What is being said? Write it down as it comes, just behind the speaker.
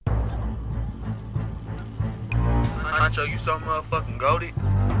Huncho, you so motherfucking goated.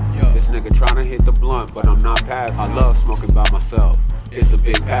 This nigga tryna hit the blunt, but I'm not passing. I love smoking by myself. It's a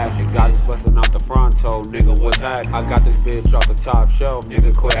big passion. Got this bustin' out the fronto, nigga, what's happening? I got this bitch off the top shelf,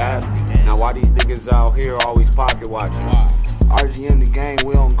 nigga, quit asking. Now why these niggas out here always pocket watching? RGM the gang,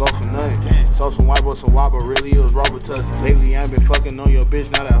 we don't go for nothing. So some white boy, some wobble, really it was Robitussin. Lately I ain't been fucking on your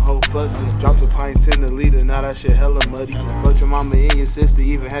bitch, now that hoe fussing. Dropped a pints in the leader, now that shit hella muddy. Fucked your mama and your sister,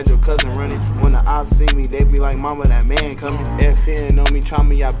 even had your cousin running. When the ops see me, they be like, mama, that man coming. FN on me, try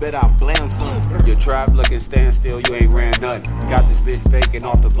me, I bet I blam some. Your trap looking standstill, you ain't ran nothing. Got this bitch faking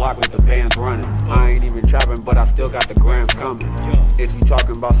off the block with the bands running. I ain't even trapping, but I still got the grams coming. If you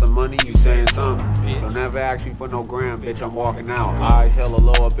talking about some money, you saying something. Don't ever ask me for no gram, bitch, I'm walking out. Eyes hella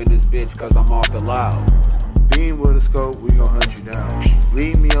low up in this bitch, cause I'm off the loud. Beam with a scope, we gon' hunt you down.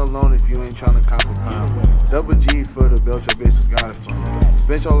 Leave me alone if you ain't tryna cop a pound. Double G for the belt, your bitch just got it from me.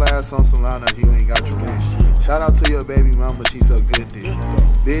 Spent your last on some loud, now you ain't got your wish. Shout out to your baby mama, she so good, dick.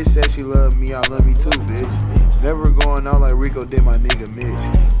 Bitch said she love me, I love me too, bitch. Never going out like Rico did my nigga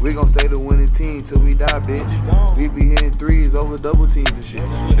Mitch. We gon' stay the winning team till we die, bitch. We be hitting threes over double teams and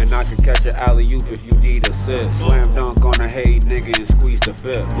shit. And I can catch an alley-oop if you need assist. Slam dunk on a hay nigga and squeeze the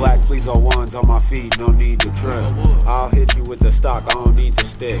fifth. Black Fleezo ones on my feet, no need to trip. I'll hit you with the stock, I don't need the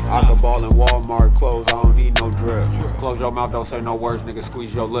stick. I can ball in Walmart clothes, I don't need no drip. Close your mouth, don't say no words, nigga,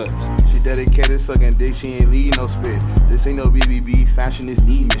 squeeze your lips. She dedicated sucking dick, she ain't leave no spit. This ain't no BBB, fashion is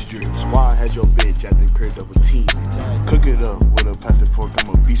need strip. Squad had your bitch at the crib double team. Cook it up with a plastic fork,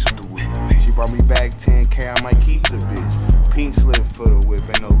 I'm a beast with the whip. She brought me back 10K, I might keep the bitch. Pink slip for the whip,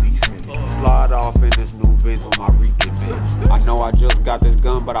 ain't no lease in it. Slide off in this new Benz with my Rican bitch. I know I just got this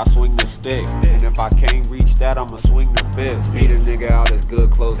gun, but I swing the stick. And if I can't reach that, I'ma swing the fist. Beat a nigga out his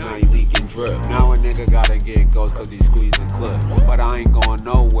good clothes, now he leaking drip. Now a nigga gotta get ghost cause he squeezing clips. But I ain't going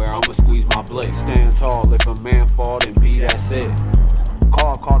nowhere, I'ma squeeze my blick. Stand tall, if a man fall, then be that's it.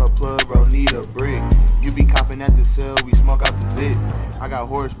 Call the plug, bro, need a brick. You be copping at the cell, we smoke out the zip. I got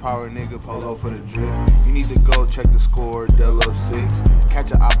horsepower, nigga, polo for the drip. You need to go check the score, Dell up 6.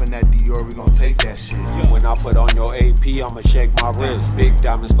 Catch a op in that Dior, we gon' take that shit. When I put on your AP, I'ma shake my wrist. Big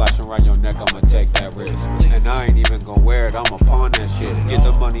diamonds flashing around your neck, I'ma take that risk. And I ain't even gon' wear it, I'ma pawn that shit. Get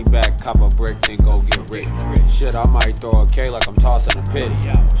the money back, cop a brick, then go get rich. Shit, I might throw a K like I'm tossing a pitch.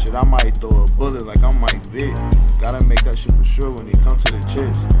 Shit, I might throw a bullet like I'm Mike Vick. Gotta make that shit for sure when it comes to the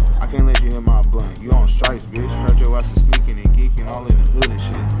chips. I can't let you hit my blunt, you on stripes, bitch. Heard your ass is sneaking and geeking all in the hood and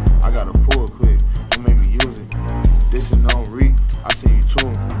shit. I got a full clip, don't make me use it. This is no reek, I seen you too.